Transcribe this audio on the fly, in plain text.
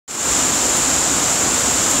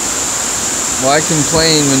Why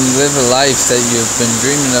complain when you live a life that you've been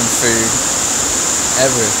dreaming of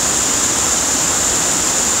forever?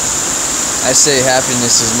 I say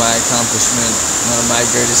happiness is my accomplishment, one of my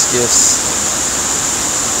greatest gifts.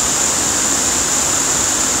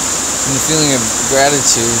 And the feeling of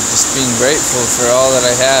gratitude, just being grateful for all that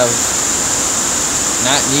I have,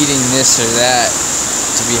 not needing this or that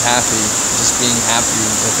to be happy, just being happy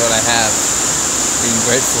with what I have, being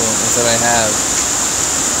grateful with what I have.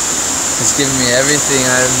 It's given me everything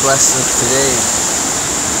I'm blessed with today.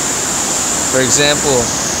 For example,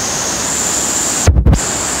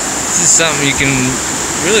 this is something you can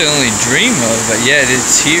really only dream of, but yet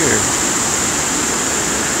it's here.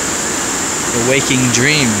 The waking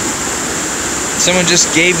dream. Someone just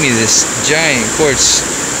gave me this giant quartz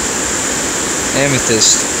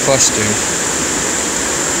amethyst cluster.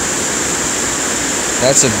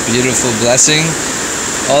 That's a beautiful blessing.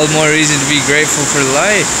 All the more reason to be grateful for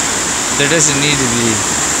life. There doesn't need to be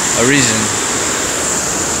a reason.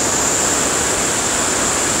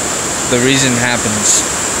 The reason happens.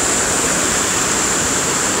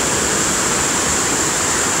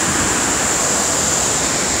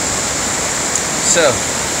 So,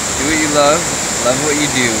 do what you love what you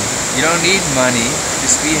do. You don't need money,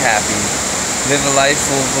 just be happy. Live a life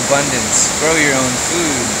full of abundance. Grow your own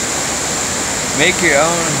food. Make your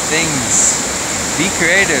own things. Be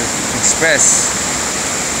creative. Express.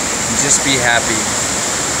 And just be happy.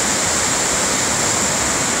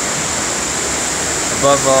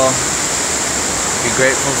 Above all, be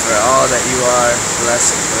grateful for all that you are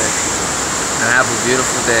blessed with. And have a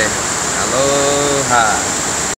beautiful day. Aloha.